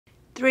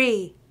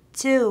3,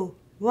 2,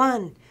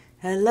 1.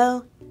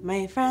 Hello,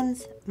 my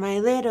friends, my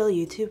little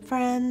YouTube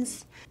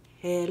friends.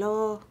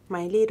 Hello,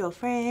 my little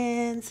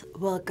friends.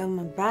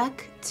 Welcome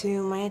back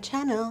to my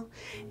channel.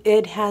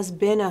 It has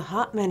been a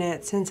hot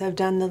minute since I've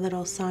done the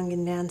little song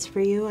and dance for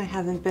you. I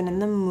haven't been in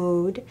the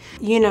mood.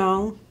 You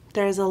know,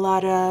 there's a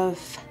lot of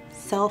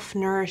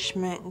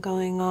self-nourishment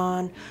going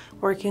on,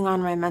 working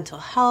on my mental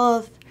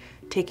health,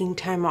 taking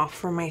time off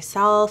for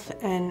myself,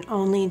 and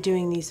only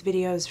doing these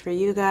videos for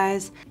you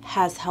guys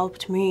has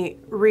helped me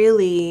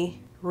really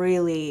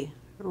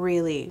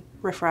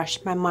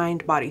refresh my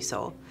mind, body,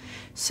 soul.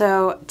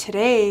 So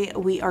today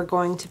we are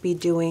going to be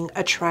doing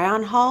a try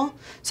on haul.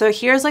 So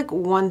here's like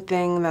one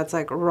thing that's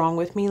like wrong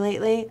with me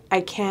lately.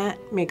 I can't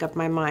make up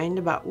my mind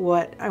about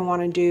what I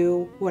want to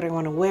do, what I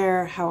want to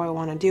wear, how I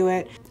want to do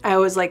it. I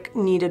always like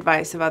need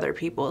advice of other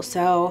people.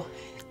 So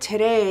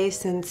today,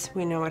 since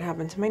we know what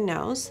happened to my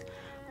nose,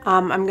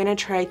 I'm gonna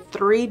try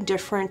 3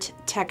 different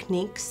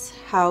techniques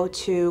how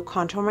to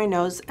contour my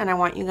nose, and I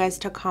want you guys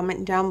to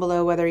comment down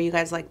below whether you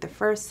guys like the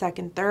first,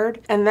 second,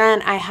 third. And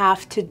then I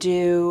have to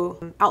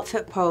do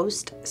outfit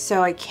post,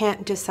 so I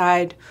can't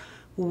decide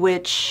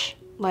which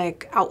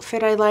like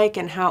outfit I like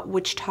and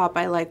which top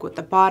I like with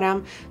the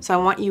bottom. So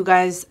I want you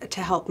guys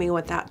to help me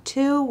with that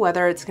too,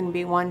 whether it's gonna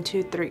be 1,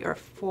 2, 3, or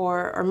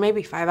 4, or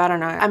maybe 5, I don't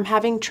know. I'm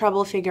having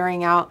trouble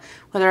figuring out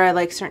whether I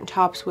like certain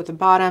tops with the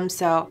bottom,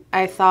 so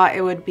I thought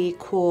it would be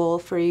cool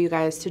for you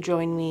guys to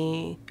join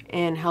me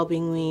in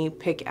helping me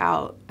pick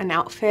out an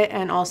outfit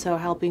and also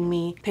helping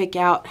me pick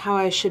out how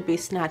I should be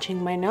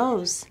snatching my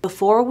nose.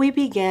 Before we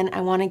begin,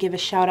 I want to give a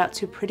shout out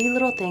to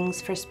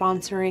PrettyLittleThing for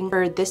sponsoring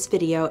for this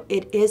video.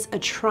 It is a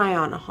try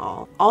on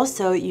haul.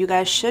 Also, you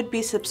guys should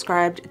be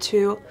subscribed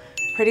to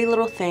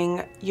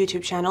PrettyLittleThing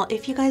YouTube channel.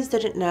 If you guys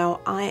didn't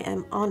know, I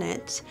am on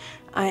it.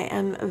 I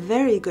am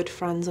very good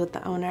friends with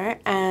the owner,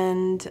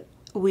 and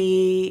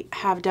we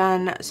have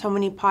done so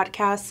many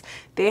podcasts.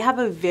 They have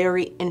a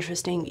very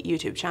interesting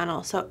YouTube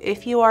channel. So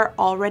if you are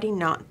already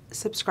not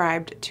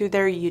subscribed to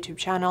their YouTube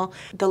channel,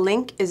 the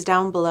link is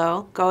down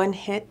below. Go and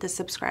hit the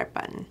subscribe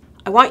button.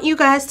 I want you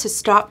guys to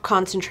stop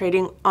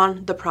concentrating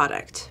on the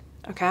product,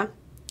 okay?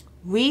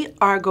 We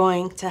are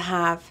going to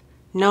have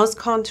nose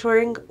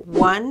contouring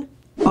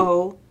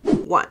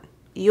 101.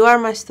 You are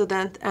my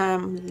student,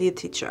 I'm the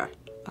teacher,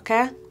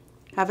 okay?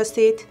 Have a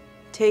seat.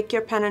 Take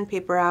your pen and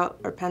paper out,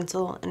 or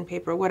pencil and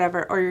paper,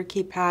 whatever, or your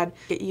keypad.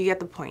 You get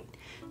the point.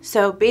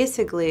 So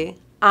basically,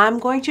 I'm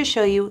going to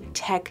show you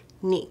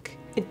technique.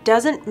 It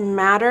doesn't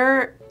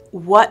matter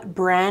what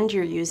brand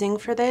you're using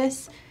for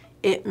this.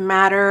 It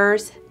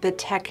matters the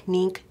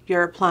technique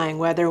you're applying,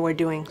 whether we're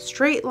doing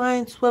straight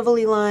lines,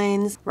 swivelly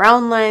lines,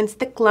 round lines,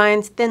 thick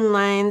lines, thin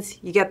lines,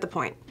 you get the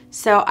point.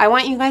 So I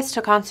want you guys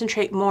to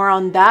concentrate more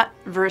on that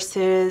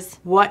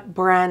versus what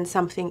brand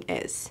something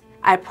is.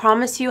 I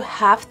promise you,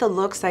 half the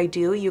looks I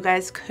do, you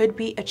guys could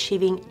be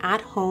achieving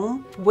at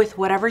home with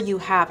whatever you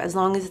have, as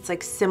long as it's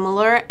like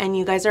similar and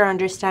you guys are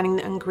understanding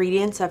the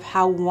ingredients of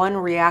how one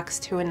reacts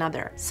to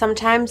another.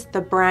 Sometimes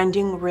the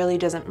branding really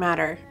doesn't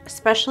matter,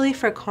 especially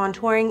for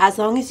contouring. As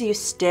long as you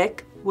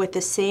stick with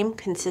the same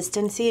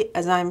consistency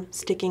as I'm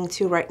sticking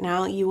to right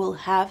now, you will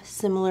have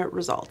similar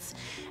results.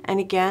 And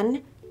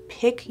again,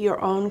 pick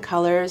your own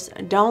colors.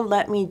 Don't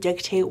let me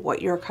dictate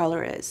what your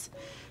color is.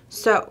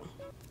 So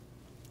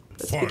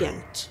let's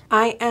begin.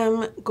 I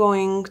am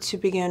going to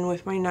begin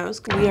with my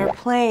nose. We are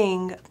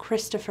playing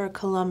Christopher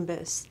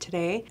Columbus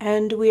today,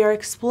 and we are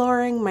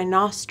exploring my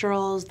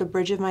nostrils, the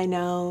bridge of my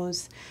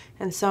nose,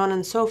 and so on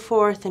and so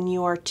forth. And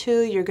you are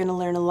too. You're going to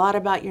learn a lot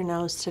about your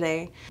nose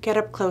today. Get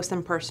up close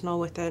and personal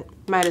with it.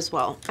 Might as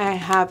well. I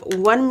have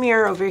one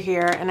mirror over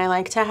here, and I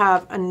like to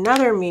have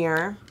another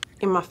mirror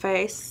in my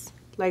face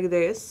like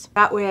this.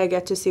 That way I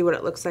get to see what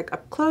it looks like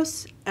up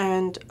close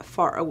and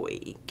far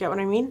away. Get what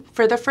I mean?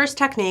 For the first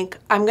technique,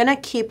 I'm gonna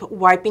keep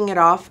wiping it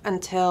off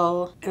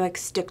until I like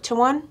stick to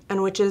one,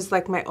 and which is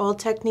like my old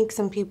technique.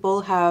 Some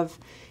people have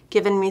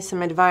given me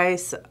some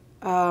advice,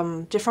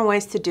 different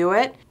ways to do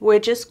it,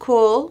 which is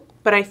cool,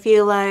 but I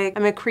feel like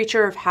I'm a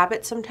creature of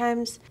habit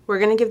sometimes. We're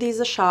gonna give these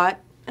a shot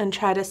and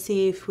try to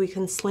see if we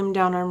can slim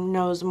down our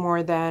nose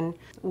more than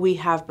we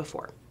have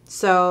before.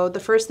 So the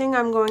first thing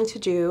I'm going to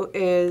do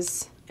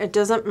is, it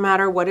doesn't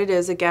matter what it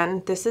is.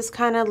 Again, this is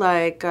kind of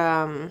like,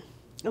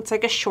 it's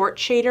like a short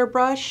shader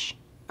brush.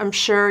 I'm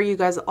sure you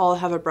guys all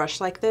have a brush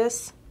like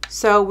this.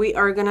 So we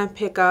are gonna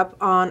pick up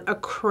on a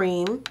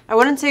cream. I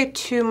wouldn't say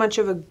too much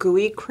of a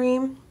gooey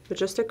cream, but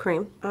just a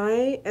cream.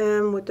 I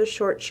am, with the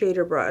short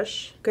shader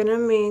brush, gonna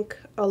make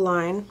a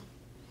line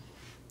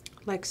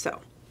like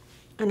so.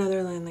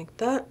 Another line like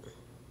that.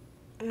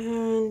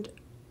 And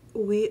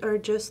we are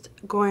just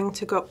going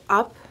to go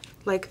up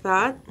like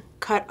that,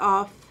 cut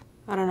off,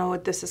 I don't know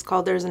what this is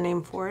called, there's a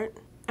name for it.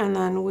 And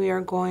then we are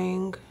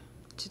going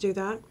to do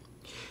that.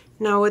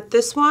 Now with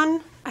this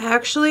one, I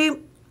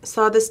actually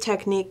saw this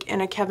technique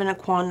in a Kevin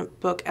Aquan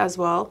book as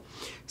well.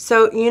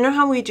 So you know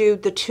how we do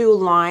the 2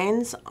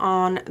 lines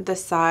on the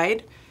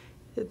side?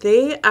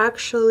 They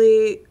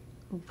actually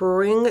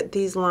bring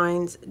these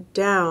lines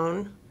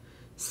down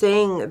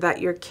saying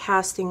that you're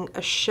casting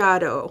a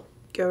shadow.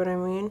 Get what I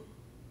mean?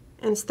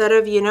 Instead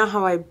of, you know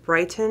how I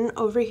brighten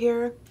over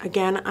here?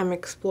 Again, I'm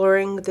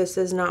exploring. This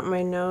is not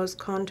my nose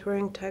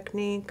contouring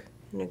technique.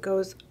 And it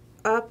goes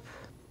up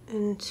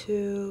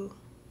into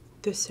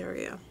this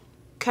area.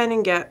 Kind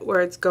of get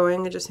where it's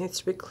going. It just needs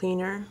to be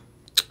cleaner.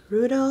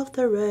 Rudolph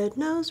the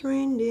red-nosed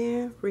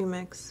reindeer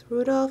remix.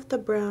 Rudolph the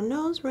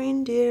brown-nosed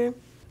reindeer.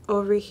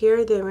 Over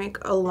here, they make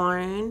a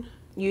line.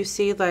 You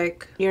see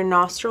like your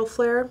nostril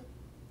flare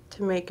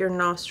to make your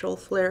nostril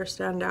flare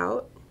stand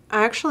out.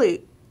 I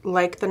actually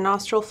like the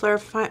nostril flare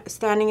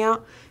standing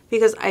out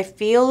because I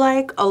feel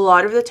like a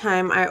lot of the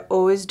time I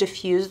always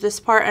diffuse this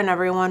part and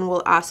everyone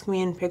will ask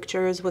me in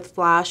pictures with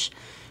flash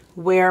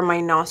where my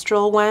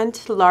nostril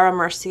went. Laura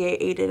Mercier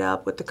ate it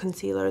up with the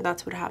concealer.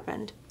 That's what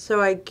happened.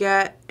 So I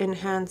get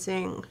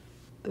enhancing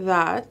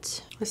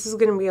that. This is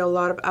going to be a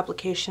lot of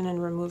application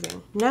and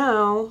removing.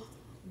 Now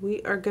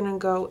we are going to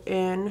go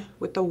in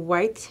with the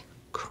white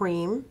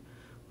cream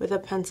with a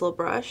pencil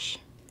brush.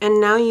 And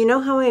now you know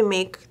how I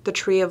make the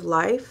tree of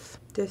life?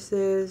 This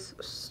is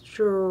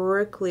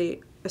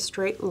strictly a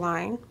straight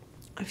line.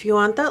 If you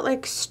want that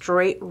like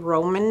straight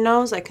Roman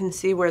nose, I can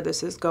see where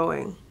this is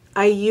going.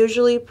 I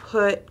usually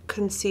put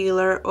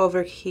concealer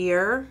over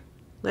here,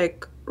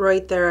 like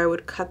right there. I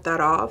would cut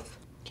that off.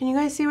 Can you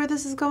guys see where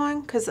this is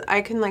going? Because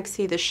I can like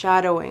see the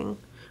shadowing.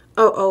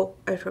 Oh,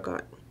 I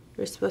forgot.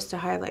 You're supposed to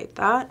highlight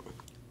that.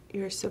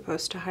 You're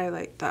supposed to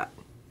highlight that.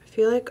 I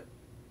feel like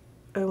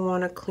I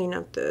want to clean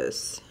up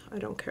this. I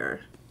don't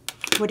care.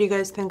 What do you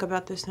guys think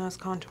about this nose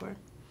contour?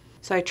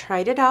 So I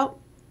tried it out.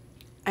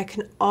 I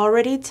can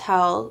already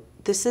tell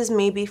this is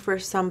maybe for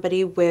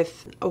somebody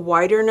with a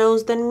wider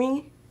nose than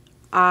me.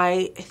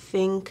 I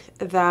think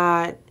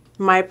that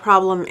my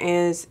problem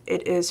is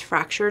it is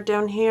fractured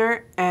down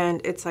here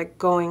and it's like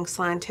going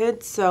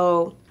slanted.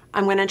 So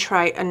I'm gonna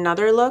try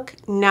another look.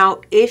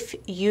 Now, if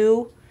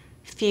you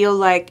feel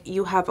like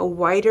you have a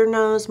wider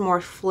nose,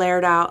 more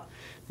flared out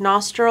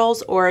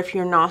nostrils, or if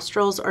your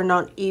nostrils are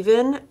not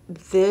even,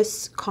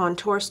 this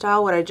contour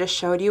style, what I just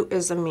showed you,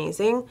 is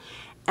amazing.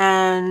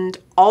 And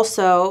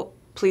also,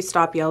 please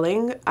stop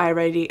yelling. I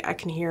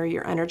can hear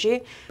your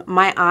energy.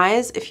 My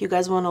eyes, if you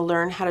guys want to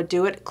learn how to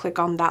do it, click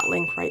on that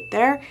link right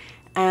there.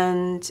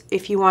 And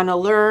if you want to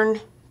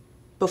learn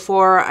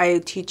before I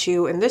teach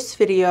you in this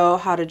video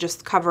how to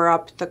just cover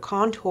up the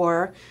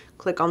contour,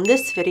 click on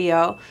this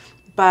video.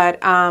 But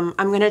I'm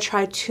going to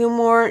try 2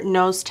 more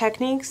nose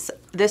techniques.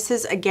 This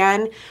is,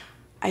 again,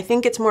 I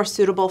think it's more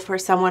suitable for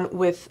someone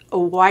with a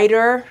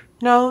wider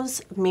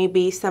nose,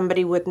 maybe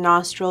somebody with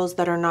nostrils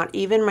that are not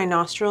even. My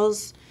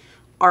nostrils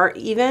are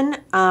even.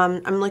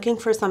 I'm looking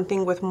for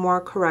something with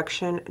more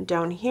correction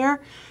down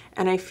here.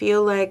 And I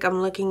feel like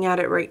I'm looking at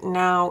it right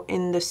now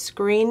in the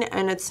screen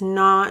and it's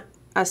not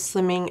as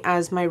slimming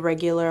as my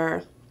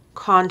regular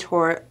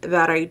contour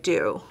that I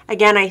do.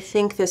 Again, I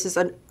think this is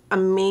an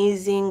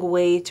amazing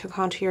way to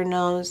contour your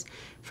nose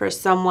for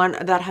someone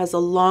that has a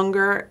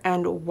longer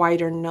and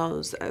wider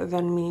nose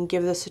than me.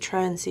 Give this a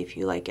try and see if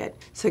you like it.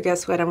 So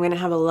guess what? I'm gonna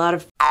have a lot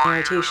of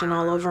irritation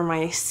all over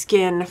my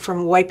skin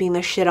from wiping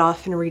the shit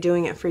off and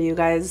redoing it for you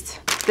guys.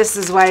 This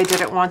is why I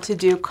didn't want to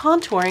do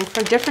contouring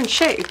for different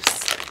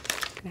shapes.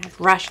 I'm gonna have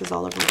rashes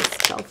all over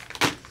myself.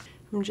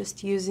 I'm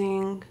just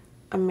using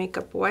a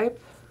makeup wipe.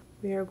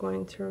 We are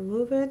going to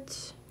remove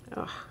it.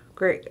 Oh,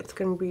 great, it's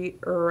gonna be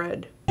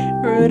red.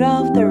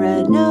 Rudolph the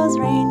red-nosed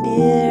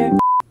reindeer.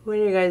 What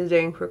are you guys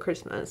doing for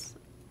Christmas?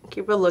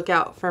 Keep a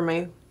lookout for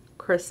my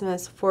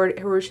Christmas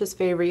Hrush's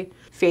favorite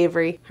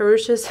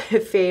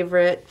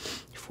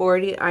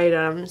 40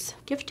 items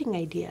gifting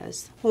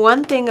ideas.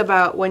 One thing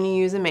about when you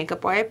use a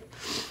makeup wipe,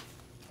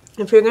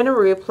 if you're gonna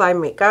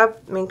reapply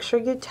makeup, make sure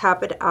you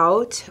tap it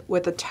out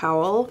with a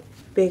towel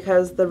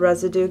because the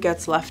residue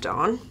gets left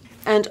on.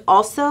 And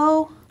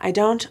also, I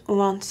don't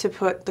want to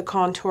put the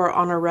contour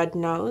on a red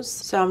nose,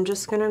 so I'm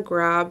just gonna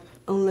grab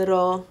a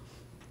little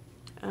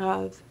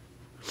of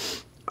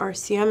our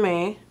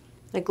CMA,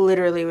 like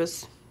literally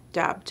was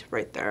dabbed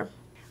right there.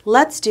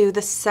 Let's do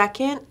the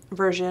second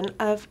version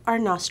of our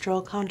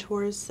nostril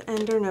contours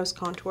and our nose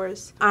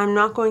contours. I'm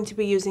not going to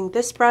be using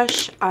this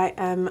brush. I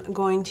am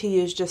going to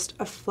use just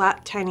a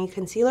flat, tiny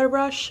concealer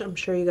brush. I'm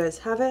sure you guys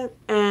have it.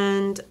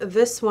 And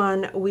this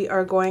one, we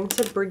are going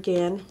to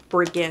begin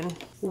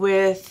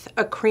with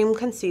a cream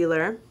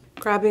concealer.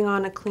 Grabbing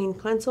on a clean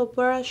pencil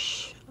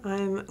brush,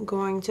 I'm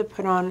going to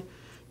put on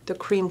the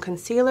cream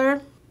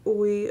concealer.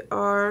 We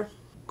are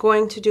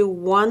going to do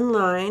one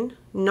line,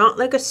 not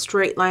like a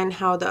straight line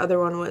how the other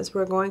one was.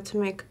 We're going to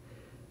make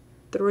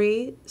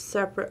 3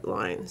 separate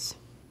lines.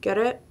 Get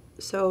it?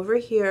 So over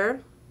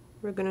here,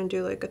 we're gonna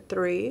do like a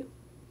 3.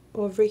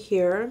 Over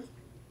here.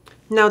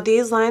 Now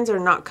these lines are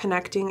not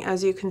connecting.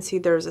 As you can see,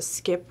 there's a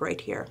skip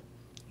right here.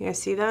 You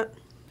guys see that?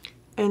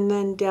 And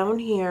then down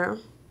here,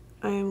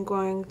 I am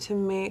going to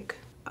make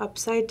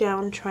upside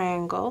down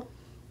triangle.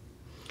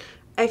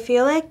 I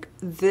feel like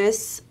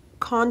this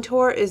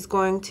contour is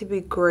going to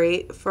be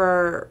great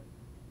for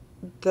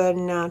the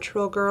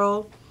natural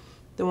girl,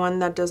 the one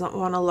that doesn't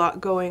want a lot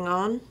going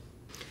on.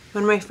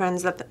 One of my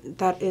friends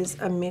that is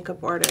a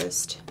makeup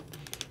artist,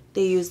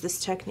 they use this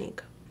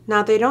technique.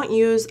 Now they don't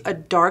use a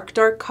dark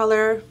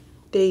color.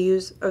 They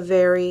use a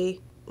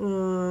very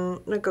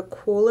like a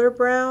cooler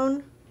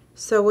brown.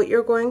 So what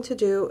you're going to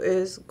do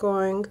is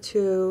going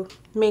to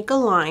make a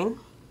line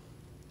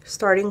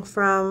starting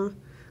from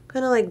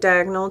kind of like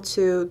diagonal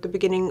to the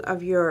beginning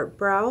of your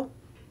brow.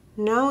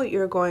 Now what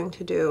you're going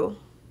to do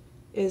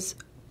is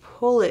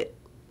pull it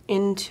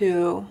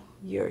into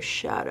your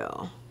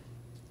shadow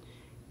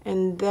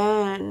and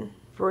then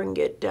bring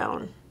it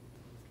down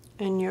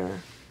in your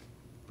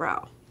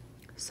brow.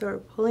 So we're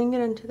pulling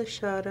it into the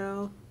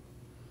shadow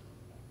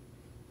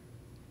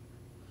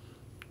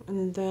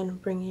and then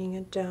bringing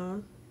it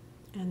down,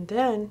 and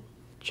then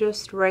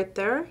just right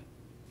there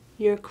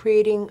you're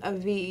creating a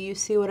V. You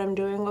see what I'm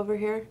doing over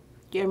here?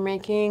 You're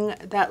making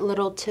that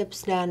little tip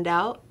stand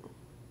out.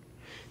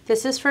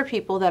 This is for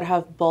people that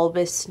have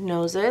bulbous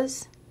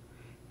noses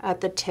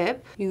at the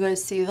tip. You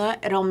guys see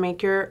that? It'll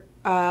make your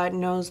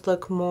nose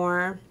look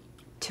more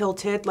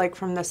tilted, like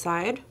from the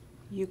side.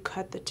 You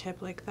cut the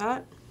tip like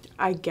that.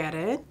 I get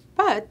it,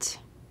 but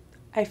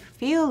I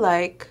feel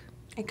like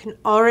I can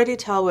already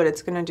tell what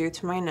it's gonna do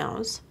to my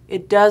nose.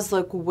 It does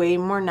look way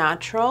more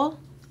natural,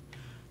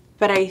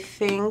 but I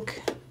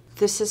think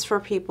this is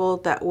for people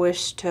that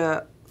wish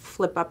to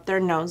flip up their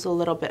nose a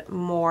little bit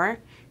more,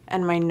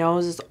 and my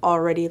nose is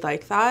already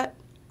like that.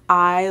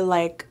 I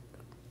like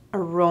a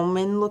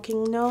Roman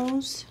looking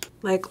nose,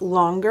 like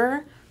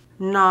longer,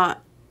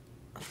 not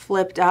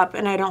flipped up,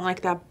 and I don't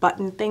like that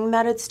button thing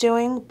that it's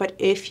doing. But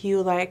if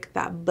you like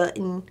that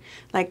button,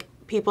 like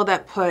people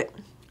that put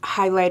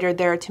highlighter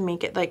there to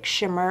make it like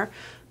shimmer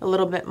a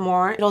little bit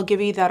more, it'll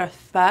give you that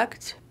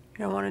effect.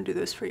 I want to do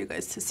this for you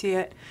guys to see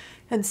it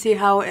and see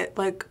how it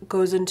like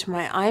goes into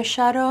my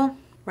eyeshadow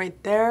right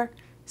there.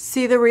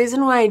 See, the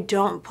reason why I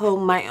don't pull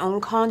my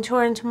own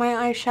contour into my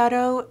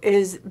eyeshadow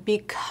is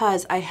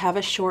because I have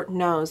a short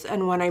nose,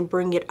 and when I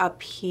bring it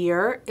up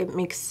here, it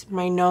makes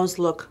my nose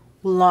look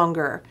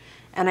longer.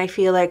 And I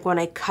feel like when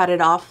I cut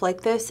it off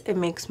like this, it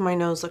makes my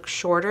nose look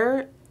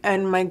shorter.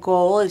 And my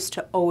goal is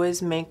to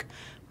always make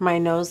my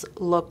nose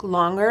look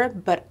longer,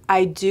 but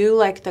I do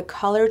like the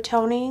color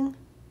toning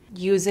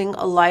using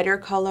a lighter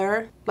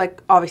color.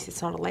 Like, obviously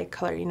it's not a light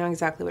color, you know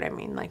exactly what I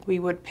mean. Like, we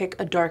would pick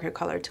a darker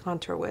color to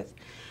contour with.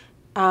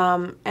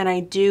 And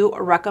I do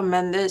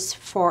recommend this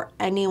for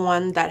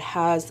anyone that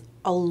has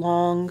a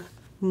long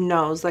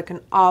nose, like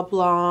an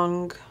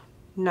oblong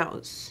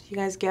nose. You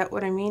guys get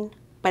what I mean?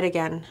 But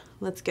again,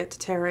 let's get to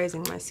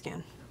terrorizing my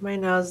skin. My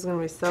nose is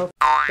gonna be so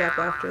f***ed up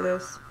after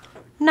this.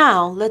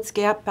 Now, let's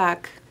get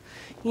back.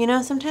 You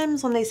know,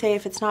 sometimes when they say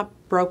if it's not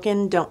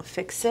broken, don't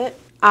fix it.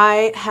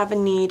 I have a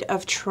need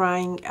of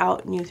trying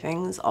out new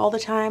things all the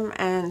time,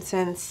 and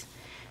since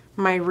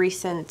my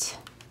recent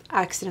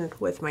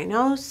accident with my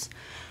nose,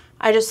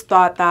 I just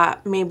thought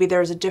that maybe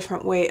there's a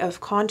different way of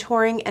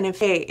contouring. And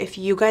if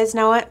you guys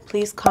know it,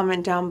 please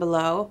comment down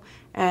below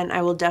and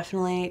I will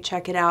definitely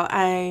check it out.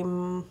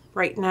 I'm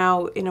right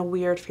now in a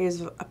weird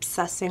phase of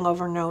obsessing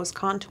over nose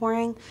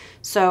contouring.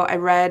 So I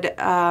read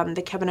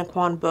the Kevin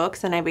Aquan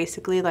books, and I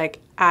basically like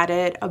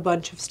added a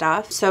bunch of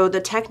stuff. So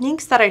the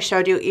techniques that I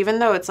showed you, even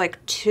though it's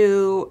like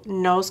 2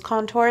 nose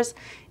contours,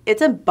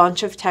 it's a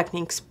bunch of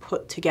techniques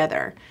put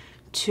together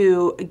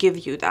to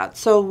give you that.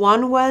 So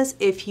one was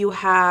if you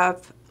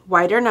have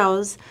wider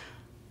nose.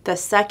 The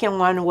second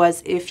one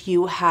was if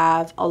you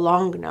have a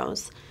long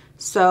nose.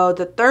 So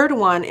the third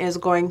one is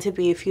going to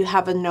be if you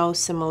have a nose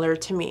similar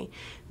to me.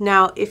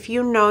 Now, if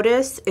you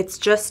notice, it's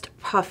just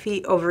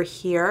puffy over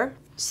here.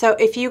 So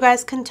if you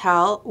guys can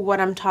tell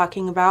what I'm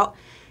talking about,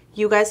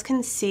 you guys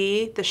can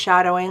see the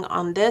shadowing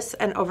on this,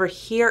 and over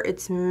here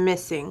it's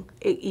missing.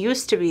 It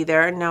used to be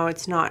there, now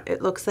it's not.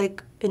 It looks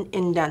like an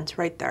indent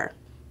right there.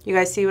 You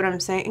guys see what I'm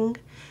saying?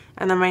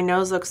 And then my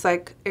nose looks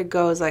like it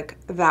goes like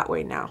that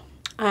way now.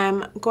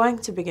 I'm going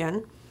to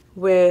begin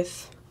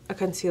with a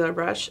concealer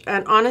brush,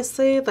 and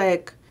honestly,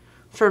 like,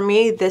 for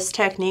me, this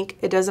technique,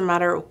 it doesn't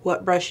matter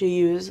what brush you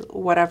use,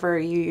 whatever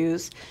you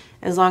use,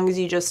 as long as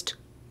you just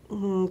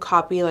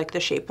copy like the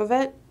shape of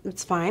it,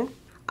 it's fine.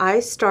 I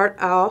start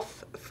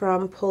off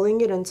from pulling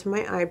it into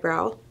my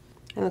eyebrow.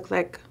 I look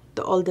like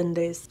the olden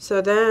days.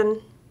 So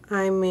then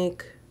I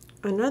make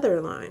another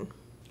line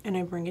and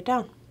I bring it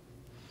down.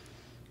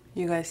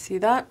 You guys see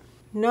that?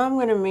 Now I'm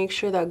gonna make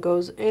sure that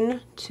goes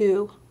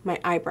into my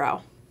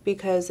eyebrow,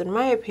 because in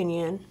my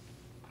opinion,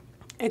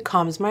 it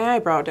calms my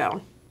eyebrow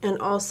down. And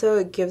also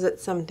it gives it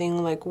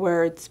something like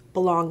where it's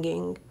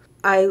belonging.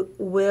 I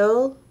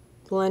will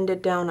blend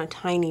it down a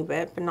tiny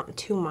bit, but not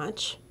too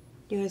much.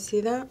 You guys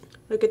see that?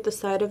 Look at the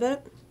side of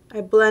it.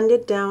 I blend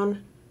it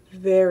down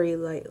very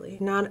lightly,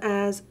 not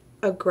as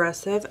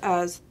aggressive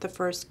as the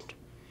first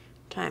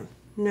time.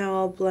 Now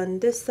I'll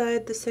blend this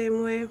side the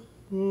same way.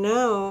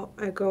 Now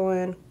I go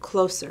in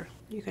closer.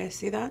 You guys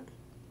see that?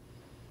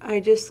 I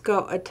just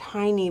go a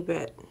tiny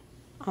bit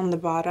on the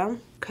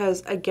bottom,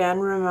 because again,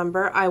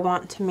 remember, I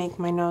want to make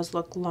my nose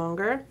look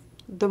longer.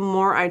 The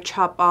more I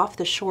chop off,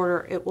 the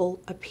shorter it will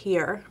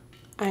appear.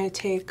 I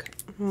take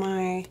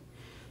my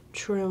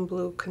True and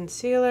Blue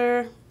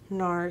concealer,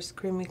 Nars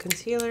creamy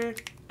concealer,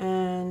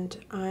 and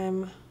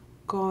I'm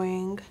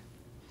going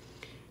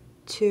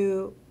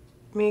to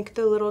make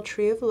the little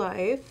tree of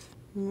life.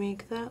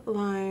 Make that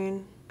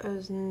line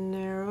as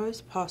narrow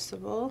as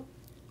possible.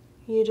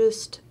 You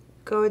just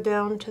go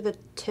down to the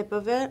tip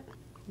of it.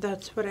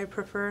 That's what I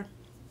prefer.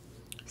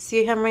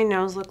 See how my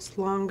nose looks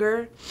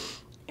longer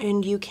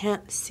and you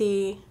can't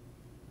see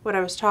what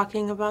I was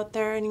talking about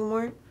there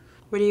anymore?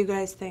 What do you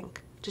guys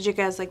think? Did you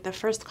guys like the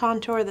first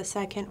contour, the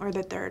second, or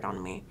the third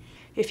on me?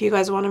 If you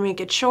guys want to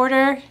make it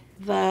shorter,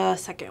 the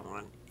second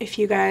one. If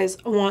you guys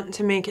want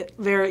to make it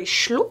very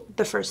shloop,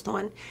 the first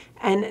one.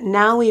 And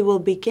now we will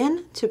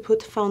begin to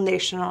put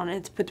foundation on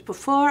it. But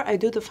before I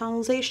do the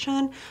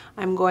foundation,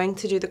 I'm going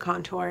to do the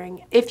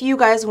contouring. If you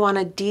guys want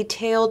a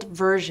detailed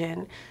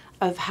version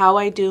of how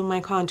I do my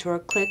contour,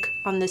 click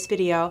on this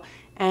video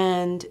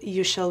and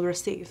you shall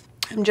receive.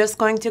 I'm just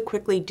going to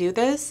quickly do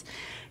this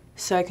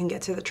so I can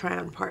get to the try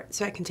on part,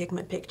 so I can take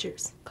my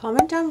pictures.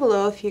 Comment down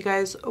below if you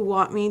guys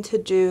want me to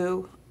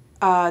do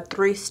a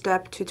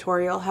 3-step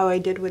tutorial how I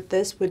did with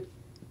this with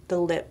the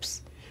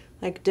lips,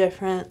 like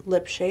different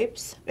lip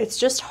shapes. It's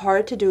just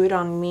hard to do it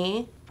on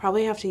me.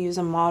 Probably have to use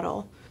a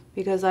model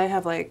because I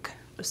have like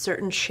a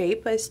certain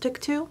shape I stick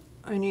to.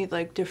 I need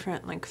like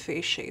different like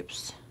face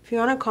shapes. If you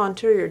want to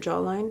contour your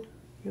jawline,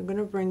 you're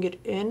gonna bring it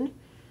in,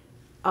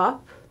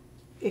 up,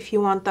 if you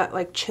want that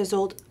like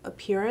chiseled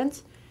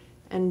appearance,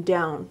 and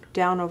down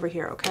over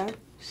here, okay?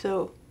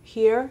 So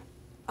here,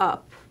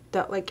 up,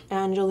 that like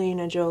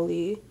Angelina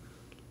Jolie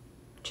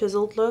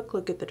chiseled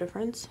look at the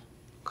difference.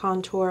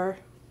 Contour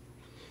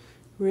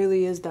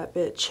really is that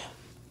bitch.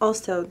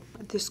 Also,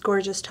 this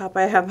gorgeous top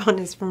I have on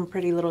is from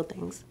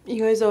PrettyLittleThing.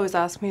 You guys always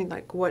ask me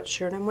like what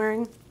shirt I'm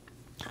wearing.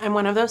 I'm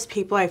one of those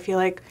people, I feel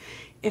like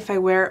if I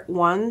wear it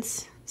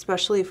once,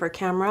 especially for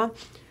camera,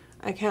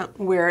 I can't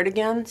wear it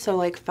again. So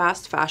like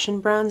fast fashion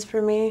brands for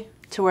me,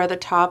 to wear the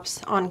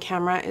tops on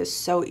camera is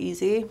so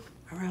easy.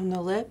 Around the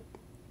lip.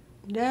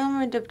 Now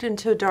I dipped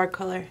into a dark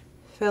color.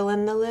 Fill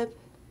in the lip.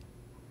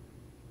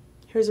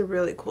 Here's a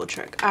really cool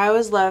trick. I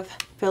always love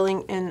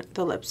filling in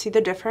the lip. See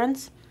the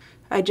difference?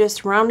 I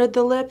just rounded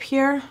the lip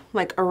here,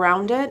 like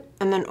around it,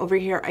 and then over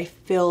here I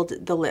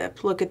filled the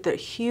lip. Look at the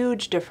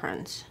huge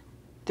difference.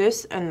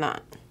 This and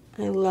that.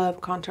 I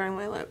love contouring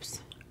my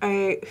lips.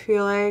 I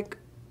feel like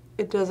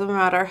it doesn't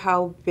matter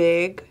how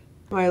big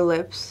my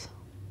lips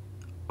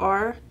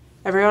are.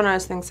 Everyone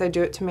else thinks I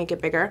do it to make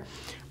it bigger.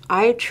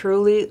 I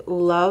truly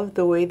love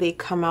the way they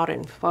come out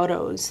in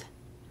photos.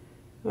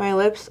 My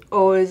lips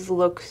always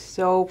look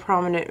so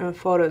prominent in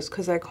photos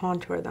because I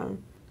contour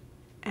them.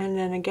 And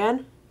then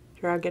again,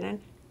 drag it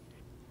in.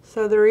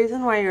 So the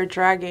reason why you're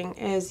dragging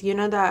is, you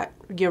know that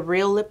your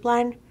real lip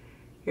line,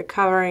 you're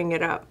covering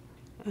it up.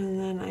 And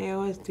then I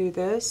always do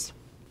this.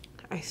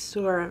 I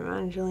swear I'm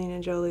Angelina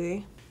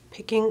Jolie.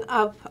 Picking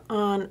up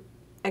on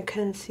a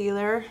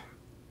concealer,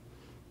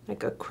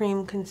 like a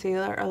cream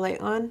concealer, a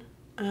light one.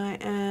 I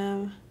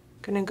am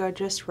gonna go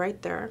just right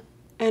there.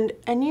 And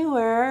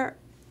anywhere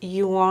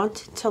you want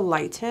to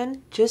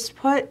lighten, just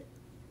put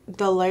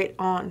the light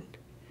on.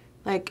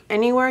 Like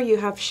anywhere you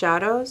have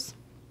shadows,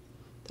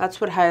 that's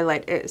what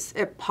highlight is.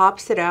 It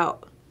pops it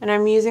out. And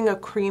I'm using a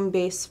cream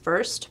base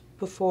first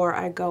before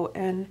I go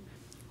in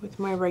with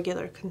my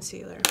regular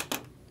concealer.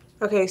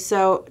 Okay,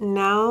 so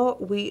now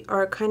we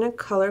are kind of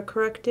color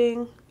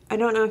correcting. I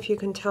don't know if you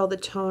can tell the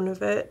tone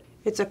of it.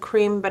 It's a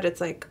cream, but it's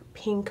like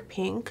pink,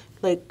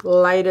 like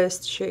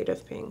lightest shade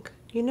of pink.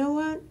 You know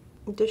what?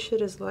 This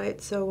shit is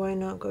light, so why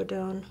not go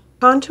down?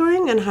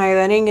 Contouring and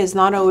highlighting is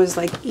not always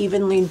like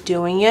evenly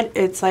doing it.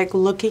 It's like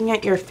looking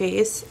at your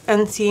face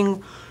and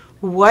seeing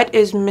what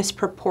is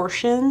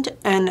misproportioned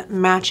and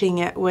matching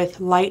it with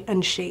light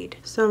and shade.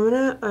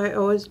 So I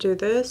always do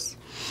this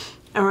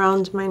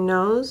around my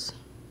nose.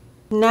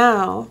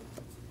 Now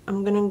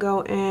I'm gonna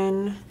go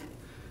in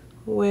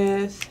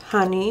with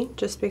Honey,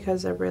 just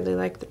because I really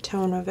like the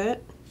tone of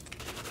it.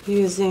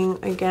 Using,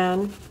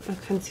 again, a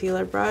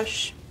concealer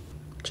brush,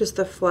 just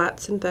a flat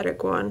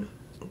synthetic one,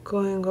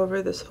 going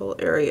over this whole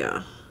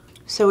area.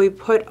 So we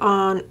put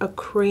on a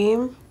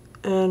cream,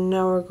 and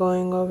now we're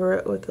going over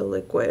it with a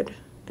liquid.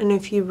 And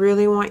if you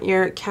really want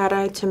your cat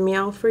eye to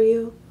meow for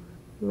you,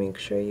 make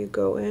sure you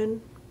go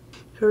in.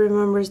 Who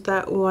remembers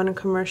that one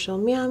commercial,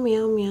 meow,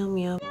 meow, meow,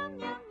 meow.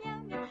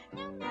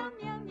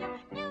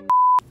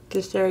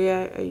 This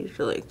area I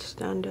usually like to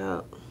stand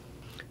out.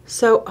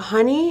 So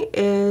Honey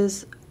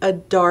is a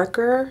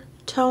darker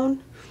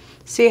tone.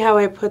 See how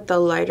I put the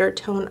lighter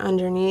tone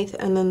underneath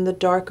and then the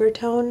darker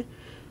tone?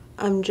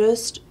 I'm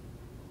just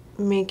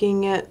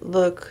making it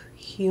look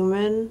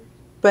human.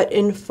 But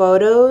in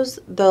photos,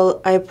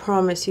 I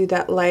promise you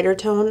that lighter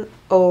tone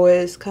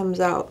always comes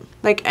out.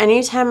 Like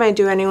anytime I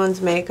do anyone's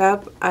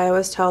makeup, I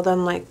always tell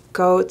them like,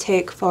 go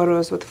take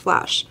photos with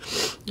flash.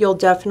 You'll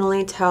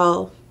definitely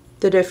tell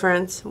the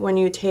difference when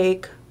you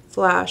take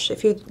flash.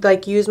 If you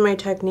like use my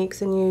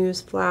techniques and you use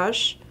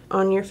flash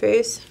on your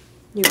face,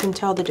 you can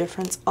tell the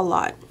difference a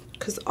lot.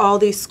 Because all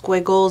these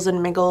squiggles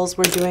and miggles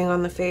we're doing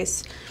on the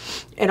face,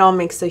 it all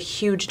makes a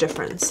huge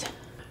difference.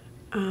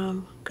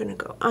 I'm gonna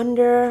go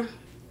under.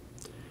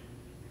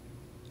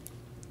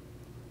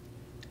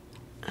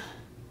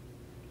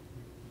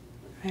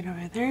 Right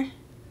over there.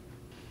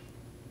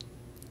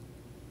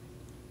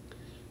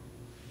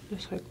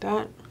 Just like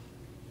that.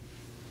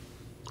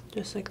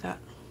 Just like that.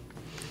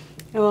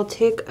 I will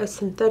take a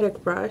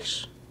synthetic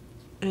brush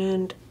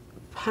and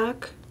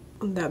pack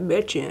that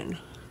bitch in.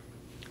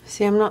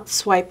 See, I'm not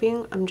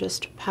swiping, I'm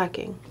just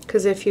packing.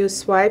 Because if you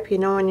swipe, you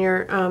know when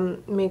your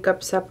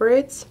makeup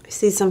separates? I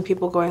see some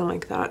people going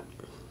like that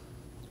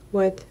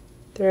with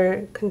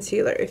their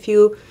concealer. If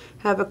you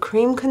have a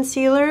cream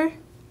concealer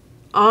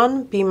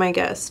on, be my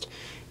guest.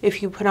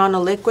 If you put on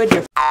a liquid,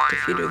 you're f***ed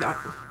if you do that.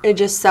 It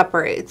just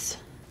separates.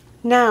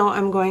 Now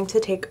I'm going to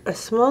take a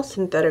small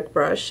synthetic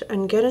brush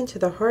and get into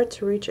the hard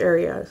to reach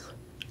areas.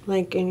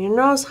 Like in your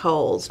nose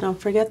holes, don't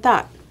forget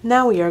that.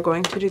 Now we are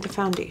going to do the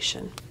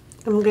foundation.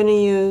 I'm gonna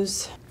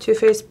use Too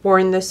Faced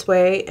Born This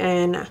Way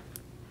in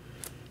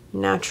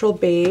Natural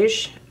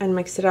Beige and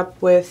mix it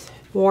up with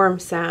Warm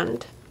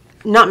Sand.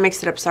 Not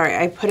mix it up, sorry,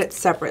 I put it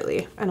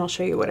separately and I'll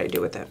show you what I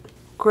do with it.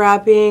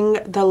 Grabbing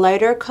the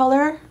lighter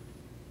color,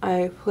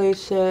 I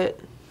place it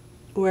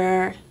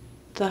where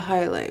the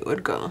highlight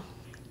would go.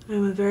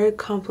 I'm a very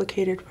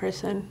complicated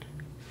person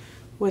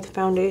with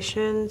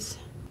foundations,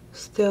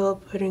 still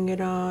putting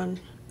it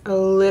on a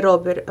little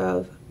bit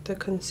of the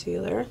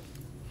concealer.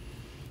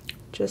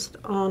 Just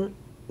on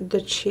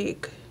the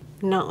cheek,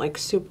 not like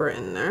super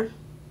in there.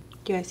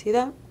 Do you guys see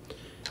that?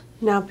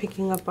 Now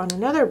picking up on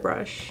another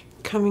brush,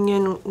 coming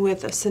in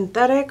with a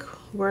synthetic,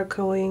 we're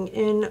going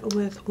in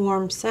with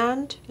Warm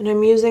Sand, and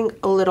I'm using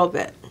a little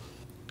bit.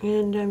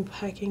 And I'm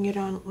packing it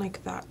on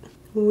like that.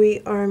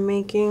 We are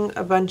making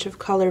a bunch of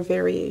color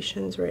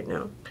variations right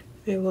now.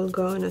 I will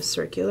go in a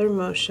circular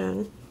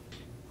motion.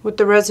 With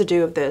the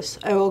residue of this,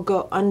 I will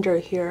go under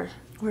here.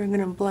 We're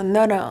gonna blend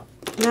that out.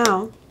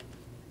 Now,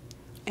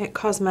 at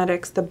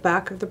Cosmetics, the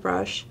back of the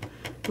brush,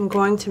 I'm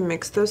going to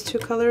mix those two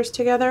colors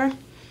together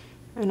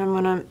and I'm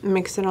gonna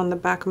mix it on the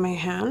back of my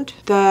hand.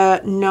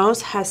 The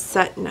nose has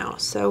set now,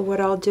 so what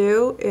I'll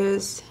do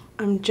is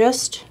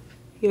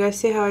you guys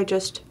see how I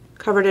just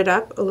covered it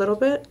up a little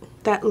bit?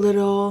 That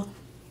little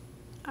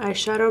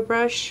eyeshadow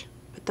brush,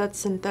 but that's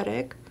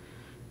synthetic.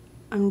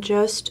 I'm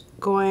just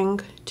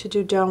going to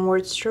do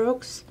downward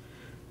strokes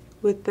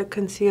with the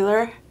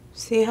concealer.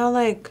 See how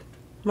like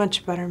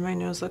much better my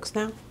nose looks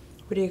now?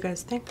 What do you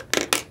guys think?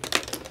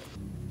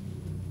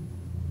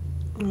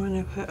 I'm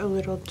gonna put a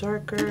little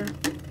darker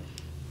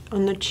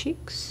on the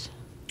cheeks.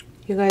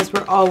 You guys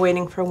were all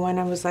waiting for when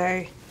I was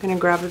gonna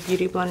grab a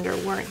beauty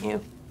blender, weren't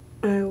you?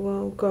 I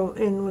will go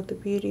in with the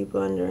beauty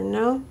blender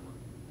now.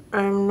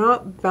 I'm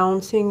not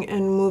bouncing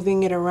and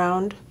moving it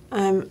around.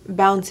 I'm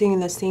bouncing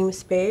in the same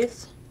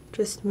space,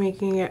 just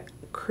making it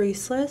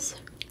creaseless.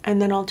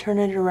 And then I'll turn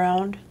it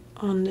around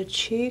on the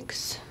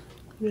cheeks.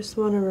 I just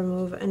want to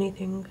remove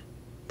anything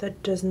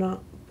that does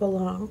not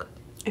belong.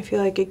 I feel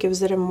like it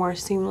gives it a more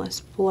seamless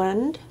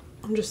blend.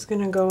 I'm just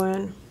gonna go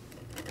in.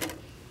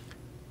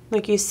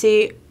 Like you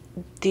see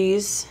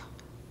these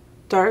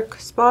dark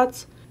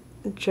spots,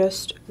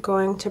 just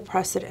going to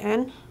press it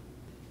in,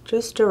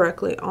 just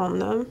directly on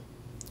them.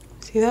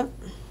 See that?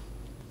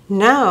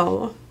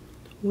 Now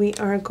we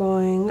are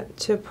going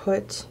to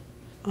put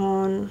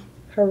on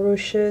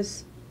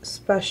Hrush's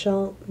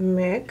Special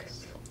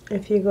Mix.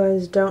 If you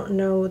guys don't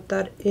know what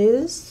that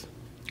is,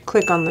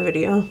 click on the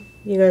video.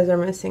 You guys are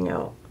missing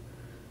out.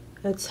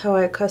 That's how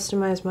I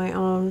customize my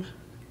own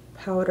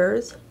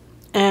powders.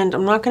 And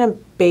I'm not gonna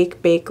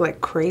bake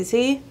like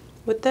crazy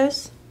with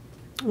this.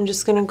 I'm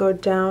just gonna go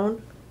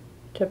down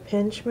to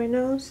pinch my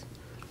nose.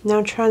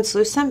 Now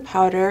translucent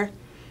powder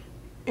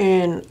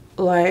in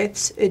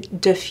lights,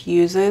 it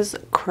diffuses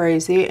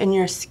crazy and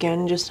your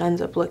skin just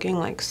ends up looking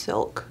like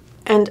silk.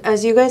 And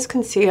as you guys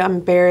can see,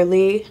 I'm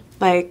barely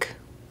like,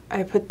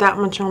 I put that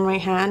much on my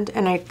hand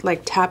and I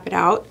like tap it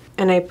out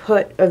and I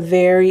put a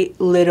very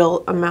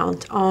little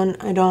amount on.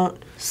 I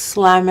don't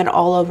slam it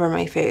all over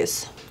my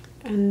face.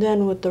 And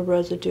then with the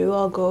residue,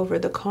 I'll go over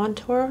the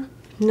contour.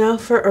 Now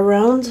for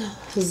around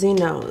the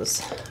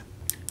nose.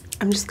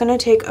 I'm just gonna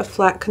take a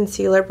flat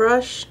concealer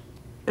brush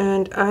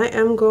and I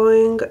am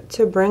going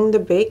to bring the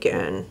bake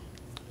in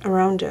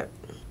around it.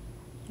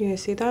 You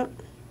guys see that?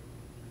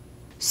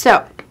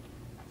 So,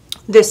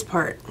 this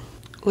part.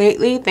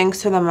 Lately,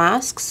 thanks to the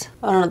masks,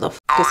 I don't know what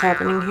the f is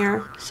happening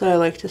here, so I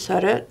like to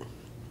set it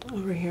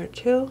over here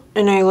too.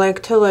 And I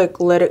like to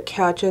let it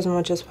catch as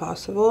much as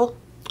possible,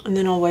 and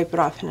then I'll wipe it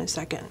off in a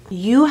second.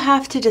 You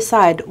have to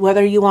decide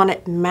whether you want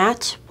it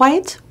matte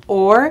white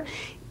or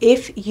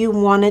if you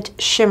want it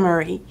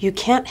shimmery. You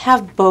can't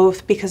have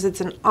both because it's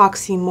an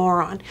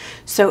oxymoron.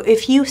 So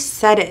if you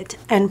set it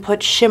and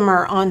put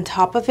shimmer on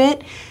top of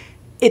it,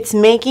 it's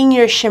making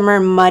your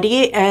shimmer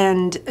muddy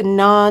and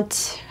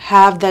not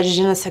have that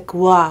je ne sais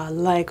quoi,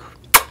 like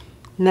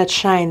that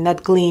shine,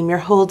 that gleam. You're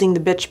holding the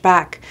bitch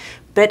back.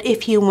 But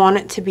if you want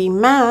it to be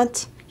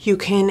matte, you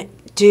can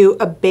do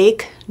a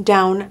bake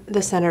down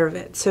the center of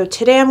it. So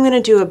today I'm going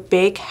to do a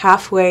bake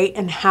halfway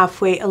and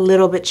halfway a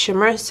little bit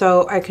shimmer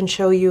so I can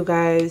show you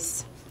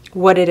guys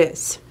what it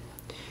is.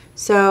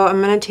 So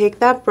I'm going to take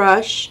that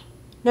brush.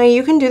 Now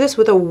you can do this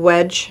with a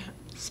wedge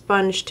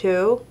sponge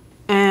too.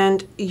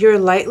 And you're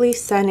lightly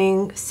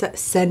setting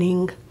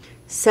the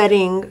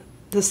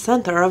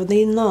center of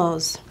the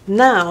nose.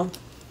 Now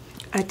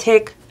I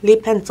take the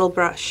pencil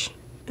brush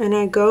and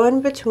I go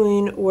in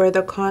between where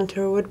the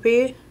contour would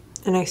be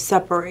and I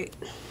separate.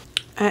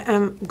 I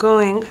am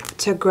going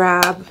to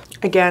grab,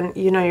 again,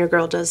 you know your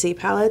girl does Z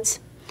palettes,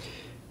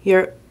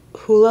 your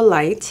Hoola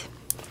light,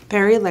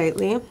 very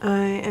lightly.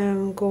 I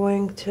am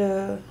going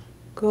to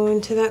go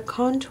into that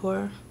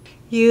contour.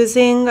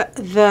 Using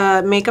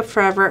the Makeup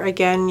Forever,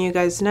 again, you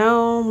guys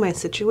know my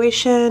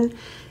situation.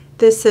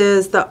 This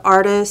is the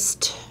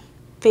Artist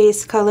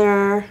Face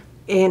Color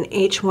in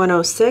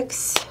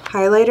H106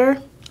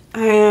 highlighter.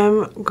 I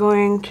am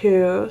going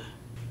to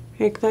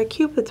make that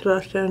Cupid's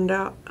brush stand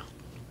out.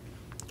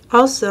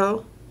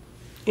 Also,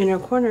 inner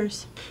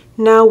corners.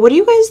 Now, what do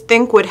you guys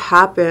think would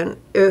happen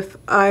if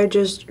I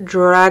just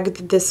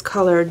dragged this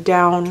color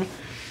down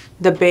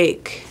the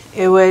bake?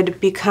 It would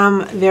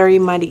become very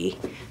muddy.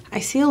 I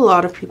see a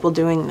lot of people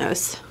doing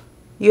this.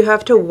 You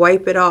have to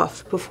wipe it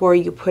off before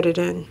you put it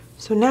in.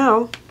 So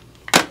now,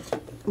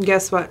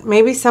 guess what?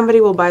 Maybe somebody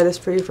will buy this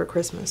for you for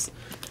Christmas.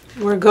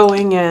 We're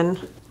going in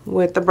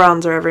with the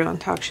bronzer everyone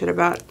talks shit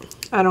about.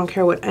 I don't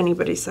care what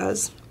anybody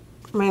says.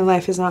 My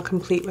life is not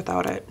complete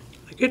without it.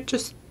 It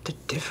just, the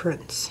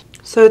difference.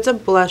 So it's a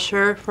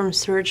blusher from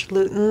Serge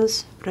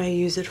Lutens, but I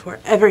use it for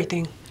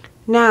everything.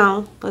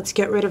 Now, let's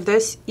get rid of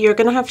this. You're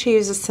gonna have to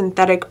use a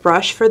synthetic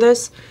brush for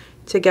this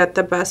to get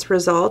the best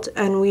result,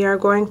 and we are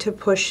going to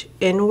push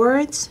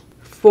inwards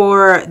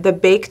for the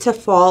bake to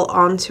fall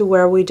onto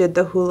where we did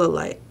the Hoola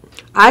light.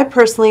 I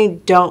personally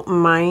don't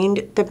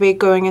mind the bake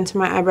going into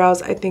my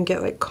eyebrows. I think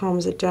it like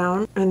calms it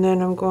down, and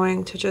then I'm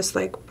going to just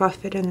like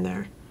buff it in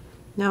there.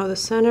 Now the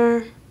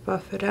center,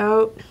 buff it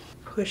out.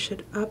 Push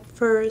it up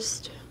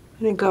first.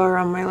 I'm gonna go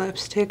around my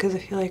lipstick because I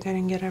feel like I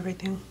didn't get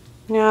everything.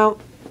 Now,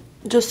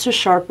 just to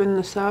sharpen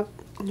this up,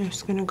 I'm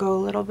just gonna go a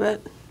little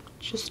bit,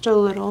 just a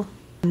little.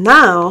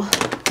 Now,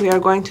 we are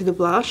going to the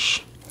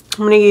blush.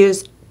 I'm gonna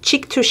use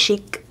Cheek to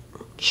Chic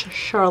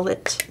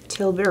Charlotte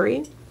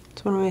Tilbury.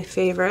 It's one of my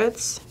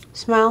favorites.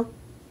 Smell.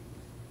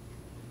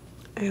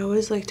 I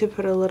always like to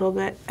put a little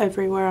bit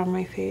everywhere on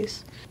my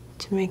face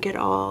to make it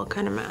all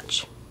kind of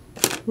match.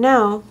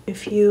 Now,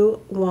 if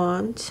you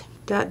want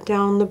that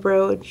down the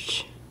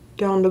bridge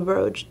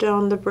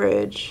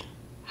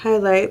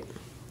highlight,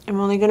 I'm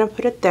only gonna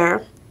put it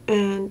there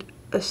and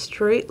a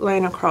straight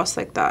line across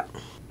like that.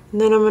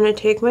 And then I'm gonna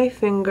take my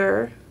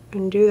finger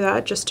and do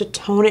that just to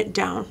tone it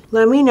down.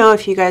 Let me know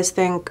if you guys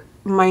think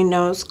my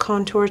nose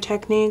contour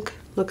technique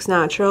looks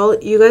natural.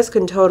 You guys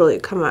can totally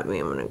come at me.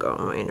 I'm gonna go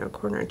on my inner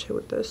corner too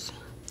with this.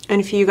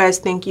 And if you guys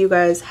think you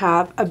guys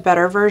have a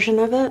better version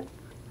of it,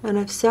 and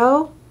if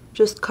so,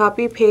 just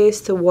copy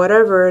paste to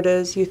whatever it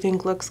is you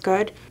think looks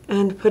good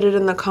and put it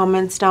in the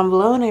comments down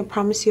below, and I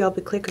promise you I'll be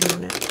clicking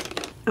on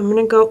it. I'm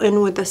gonna go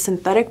in with a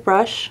synthetic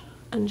brush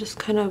and just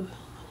kind of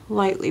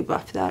lightly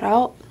buff that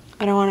out.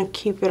 I don't want to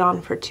keep it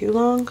on for too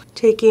long.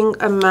 Taking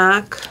a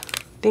MAC, I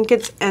think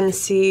it's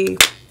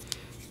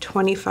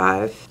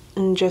NC25,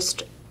 and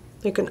just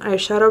like an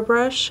eyeshadow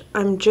brush,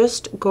 I'm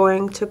just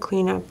going to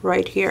clean up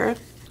right here.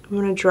 I'm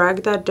gonna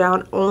drag that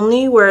down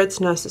only where it's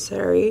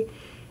necessary,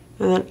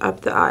 and then up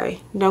the eye.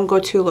 Don't go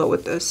too low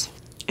with this.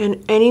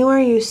 And anywhere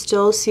you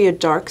still see a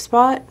dark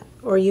spot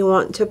or you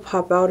want to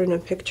pop out in a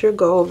picture,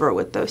 go over it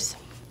with this.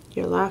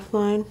 Your laugh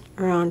line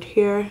around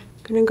here.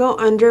 I'm gonna go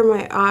under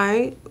my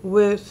eye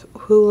with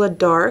Hoola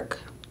Dark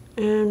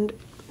and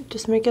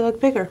just make it look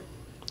bigger.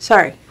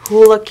 Sorry,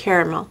 Hoola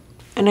Caramel.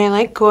 And I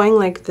like going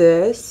like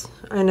this.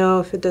 I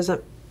know if it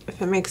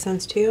makes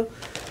sense to you.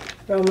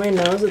 Around my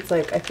nose, it's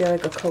like I feel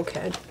like a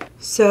cokehead.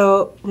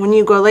 So when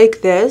you go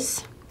like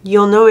this,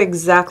 you'll know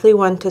exactly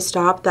when to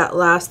stop that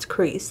last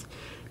crease.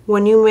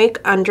 When you make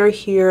under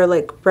here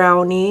like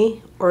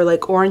brownie or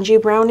like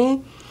orangey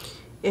brownie,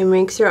 it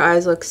makes your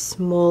eyes look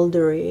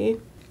smoldery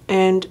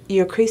and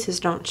your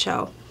creases don't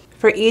show.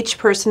 For each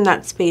person,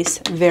 that space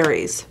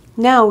varies.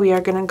 Now we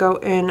are gonna go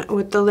in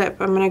with the lip.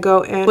 I'm gonna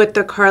go in with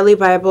the Carli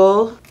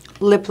Bybel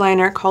lip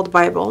liner called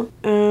Bybel.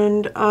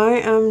 And I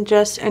am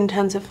just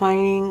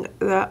intensifying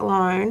that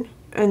line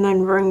and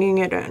then bringing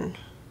it in.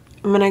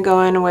 I'm gonna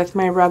go in with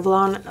my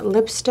Revlon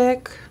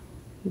lipstick,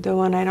 the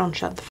one I don't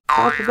shut the f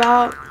up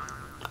about.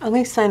 At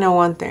least I know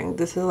one thing.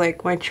 This is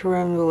like my true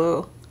and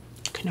blue.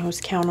 You can always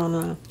count on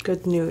a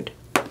good nude.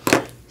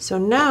 So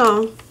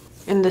now,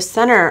 in the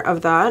center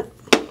of that,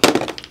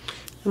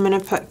 I'm gonna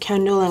put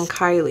Kendall and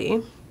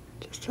Kylie,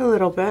 just a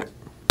little bit.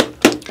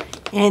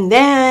 And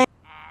then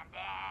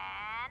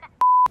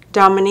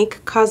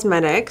Dominique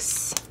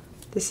Cosmetics.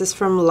 This is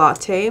from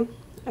Latte.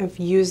 I've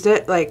used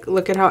it, like,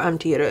 look at how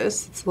empty it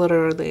is. It's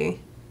literally,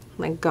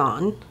 like,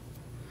 gone.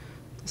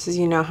 This is,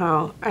 you know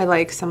how I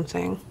like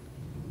something.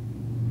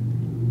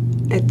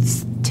 It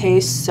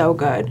tastes so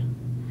good.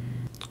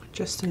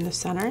 Just in the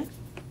center.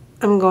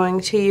 I'm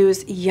going to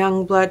use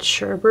Youngblood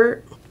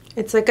Sherbert.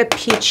 It's like a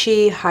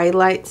peachy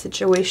highlight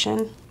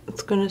situation.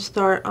 It's gonna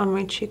start on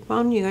my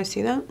cheekbone. You guys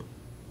see that?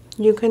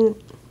 You can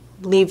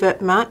leave it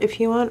matte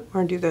if you want,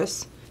 or do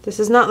this. This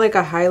is not like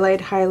a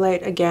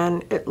highlight.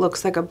 Again, it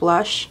looks like a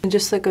blush. And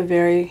just like a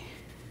very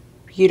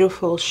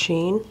beautiful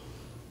sheen.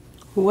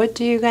 What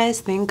do you guys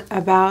think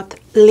about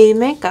lip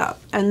makeup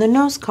and the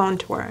nose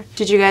contour?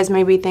 Did you guys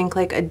maybe think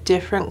like a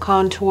different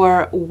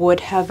contour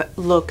would have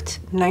looked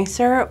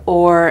nicer?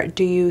 Or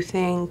do you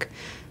think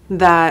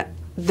that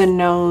the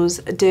nose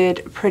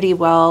did pretty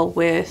well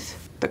with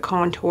the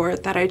contour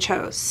that I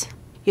chose?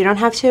 You don't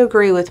have to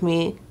agree with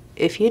me.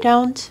 If you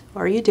don't,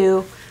 or you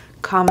do,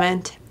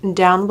 comment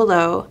down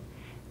below.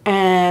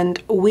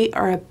 And we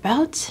are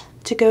about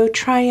to go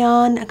try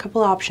on a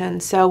couple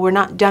options, so we're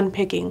not done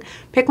picking.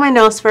 Pick my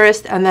nose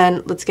first, and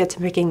then let's get to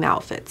picking the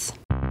outfits.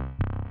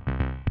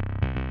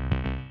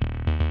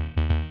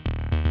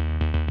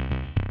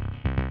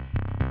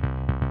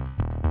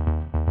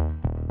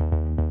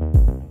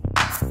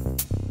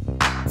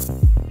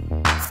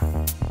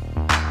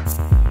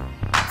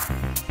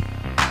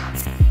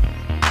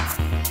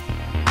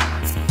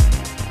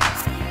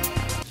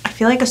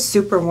 I feel like a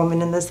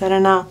superwoman in this, I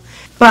don't know.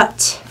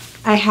 But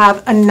I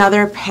have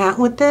another pant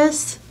with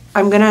this.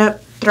 I'm gonna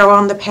throw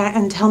on the pant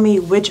and tell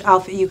me which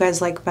outfit you guys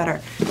like better.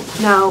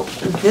 Now,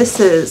 this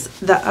is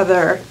the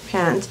other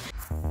pant.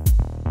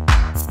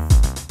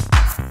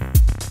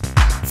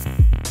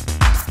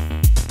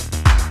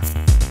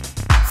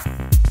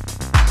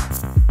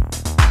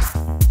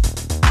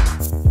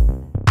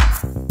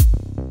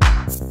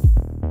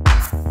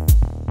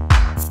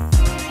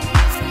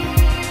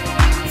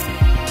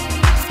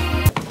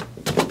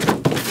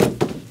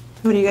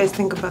 What do you guys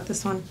think about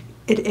this one?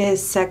 It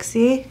is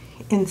sexy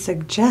in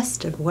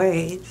suggestive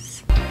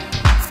ways.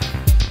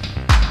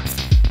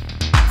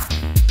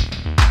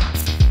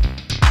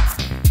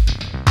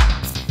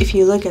 If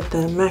you look at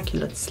the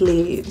immaculate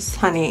sleeves,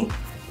 honey,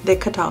 they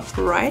cut off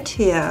right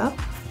here.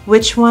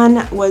 Which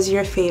one was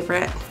your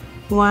favorite?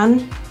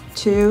 1,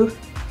 2,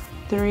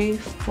 3,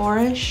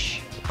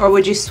 4-ish? Or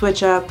would you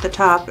switch up the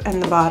top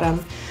and the bottom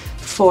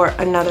for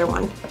another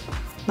one?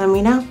 Let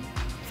me know.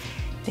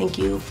 Thank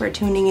you for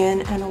tuning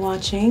in and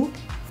watching.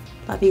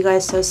 Love you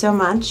guys so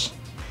much,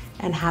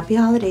 and happy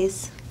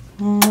holidays.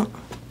 Mwah.